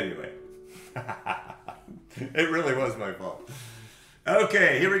 Anyway. It really was my fault.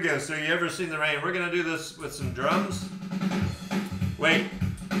 Okay, here we go. So You Ever Seen the Rain? We're going to do this with some drums. Wait.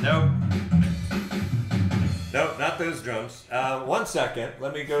 Nope. Nope, not those drums. 1 second.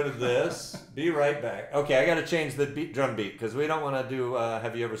 Let me go to this. Be right back. Okay, I got to change the drum beat because we don't want to do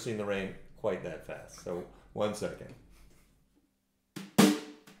Have You Ever Seen the Rain quite that fast. So 1 second.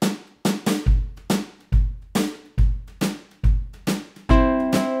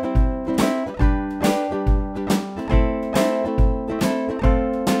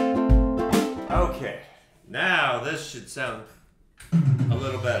 Okay, now this should sound a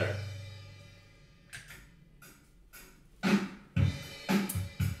little better.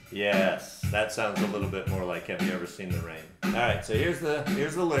 Yes, that sounds a little bit more like Have You Ever Seen the Rain? All right, so here's the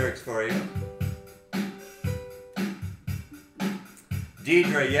lyrics for you.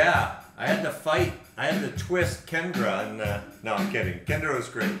 Deidre, yeah, I had to fight. I had to twist Kendra, and no, I'm kidding. Kendra was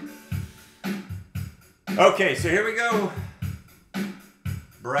great. Okay, so here we go.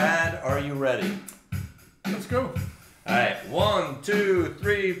 Brad, are you ready? Let's go. All right, 1, 2,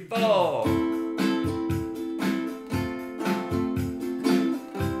 3, 4.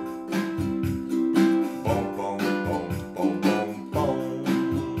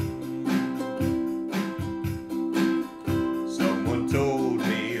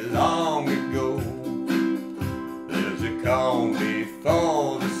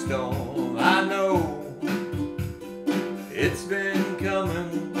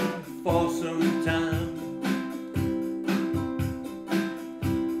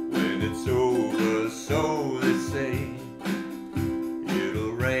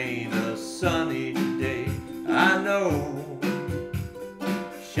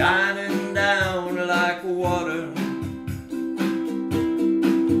 Shining down like water.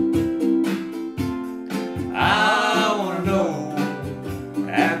 I wanna know,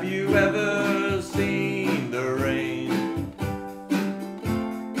 have you ever seen the rain?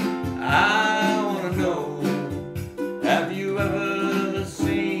 I wanna know, have you ever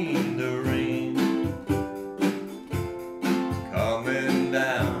seen the rain? Coming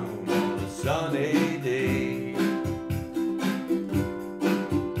down on a sunny day.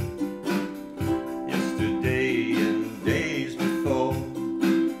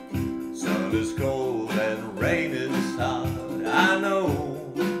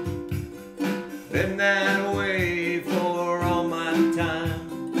 Been that way for all my time,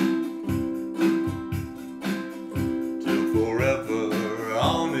 till forever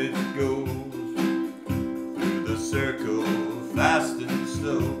on it goes, through the circle fast and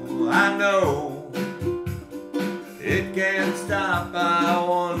slow. I know it can't stop. I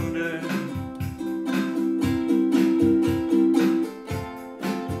wonder,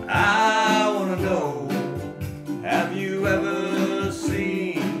 I want to know, have you ever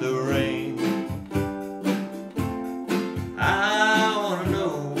seen the rain? I want to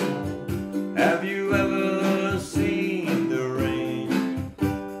know, have you ever seen the rain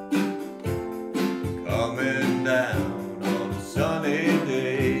coming down on a sunny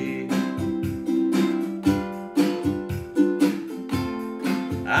day?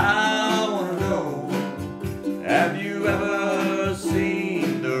 I want to know, have you ever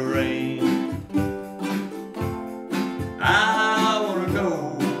seen the rain? I want to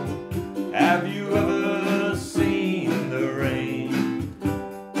know, have you ever seen the rain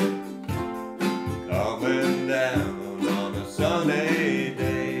coming down on a sunny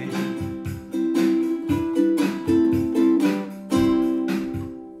day?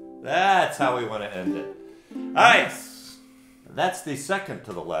 That's how we want to end it. All right. That's the second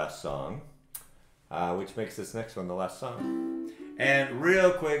to the last song, which makes this next one the last song. And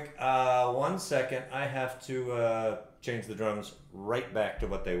real quick, 1 second, I have to change the drums right back to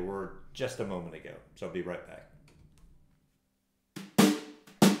what they were just a moment ago. So I'll be right back.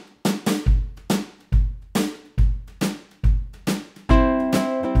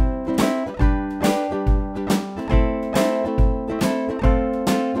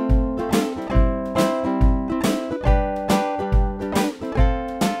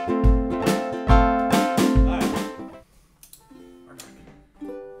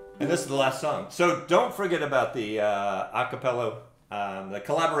 This is the last song. So don't forget about the acapella, the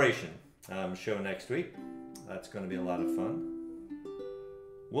collaboration show next week. That's going to be a lot of fun.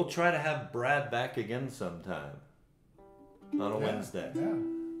 We'll try to have Brad back again sometime on a Wednesday. Yeah.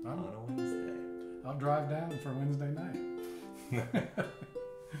 On a Wednesday. I'll drive down for Wednesday night.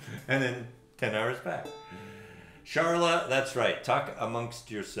 And then 10 hours back. Charlotte, that's right. Talk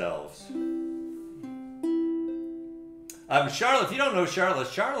amongst yourselves. Charlotte, if you don't know Charlotte,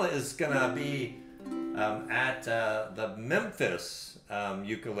 Charlotte is going to be at the Memphis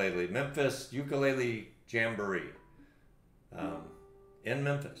Ukulele Jamboree in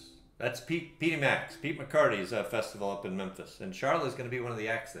Memphis. That's Pete McCarty's festival up in Memphis. And Charlotte's going to be one of the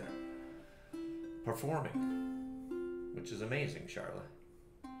acts there performing, which is amazing, Charlotte.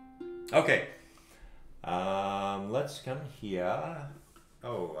 Okay, let's come here.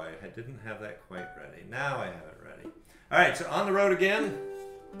 Oh, I didn't have that quite ready. Now I have it ready. All right, so on the road again.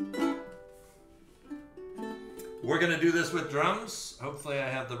 We're going to do this with drums. Hopefully I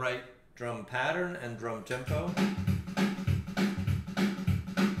have the right drum pattern and drum tempo.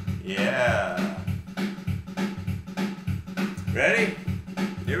 Yeah. Ready?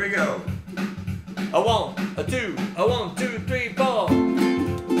 Here we go. A 1, a 2, a 1, 2, 3, 4.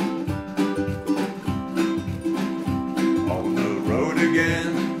 On the road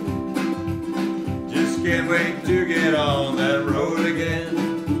again. Can't wait to get on that road again.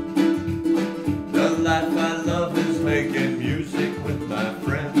 The life I love is making music with my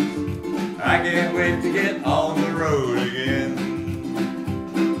friends. I can't wait to get on the road again.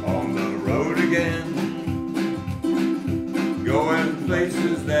 On the road again. Going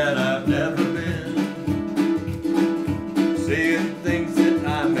places that I've never been. Seeing things that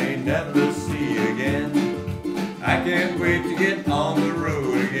I may never see again. I can't wait to get on the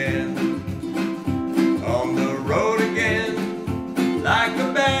road again. On the road again, like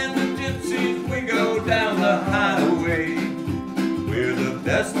a band of gypsies, we go down the highway. We're the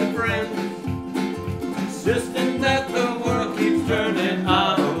best of friends, insisting that the world keeps turning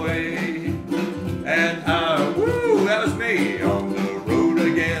our way.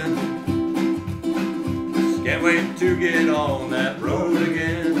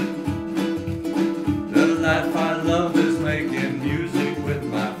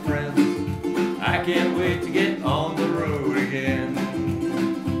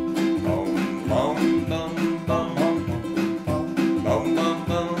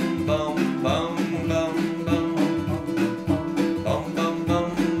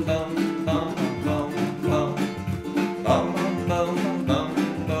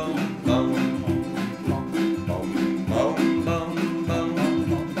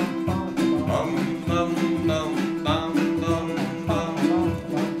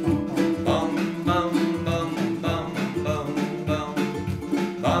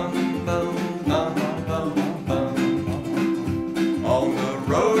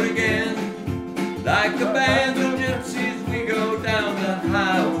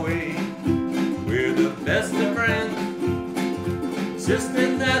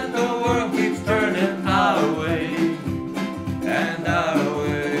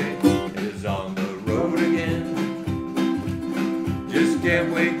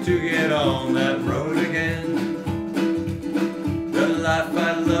 can't wait to get on that road again. The life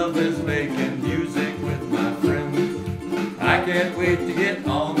I love is making music with my friends. I can't wait to get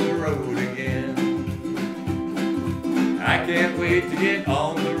on the road again. I can't wait to get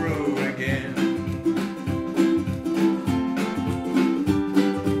on the road again.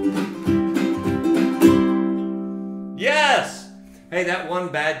 Yes! Hey, that one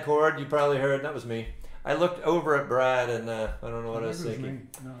bad chord you probably heard, that was me. I looked over at Brad and I don't know what I was thinking.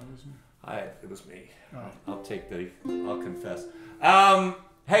 No, it was me. It was me. Oh. I'll confess.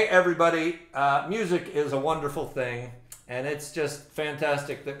 Hey everybody, music is a wonderful thing, and it's just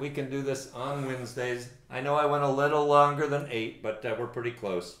fantastic that we can do this on Wednesdays. I know I went a little longer than 8, but we're pretty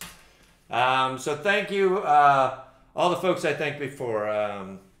close. So thank you, all the folks I thanked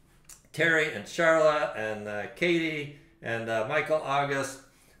before, Terry and Charlotte and Katie and Michael August.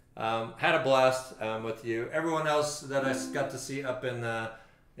 Had a blast with you. Everyone else that I got to see up in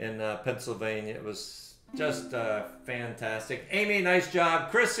Pennsylvania, it was just fantastic. Amy, nice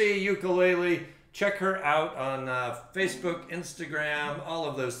job. Chrissy Ukulele, check her out on Facebook, Instagram, all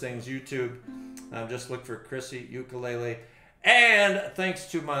of those things, YouTube. Just look for Chrissy Ukulele. And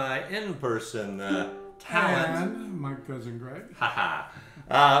thanks to my in-person talent. And my cousin Greg. Haha.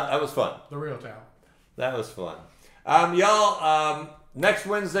 That was fun. The real talent. That was fun. Y'all, next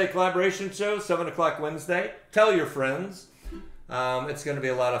Wednesday collaboration show, 7 o'clock Wednesday. Tell your friends. It's going to be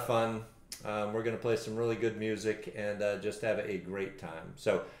a lot of fun. We're going to play some really good music and just have a great time.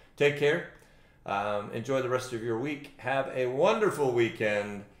 So take care. Enjoy the rest of your week. Have a wonderful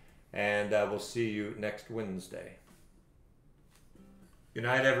weekend. And we'll see you next Wednesday. Good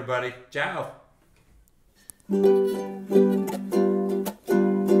night, everybody. Ciao.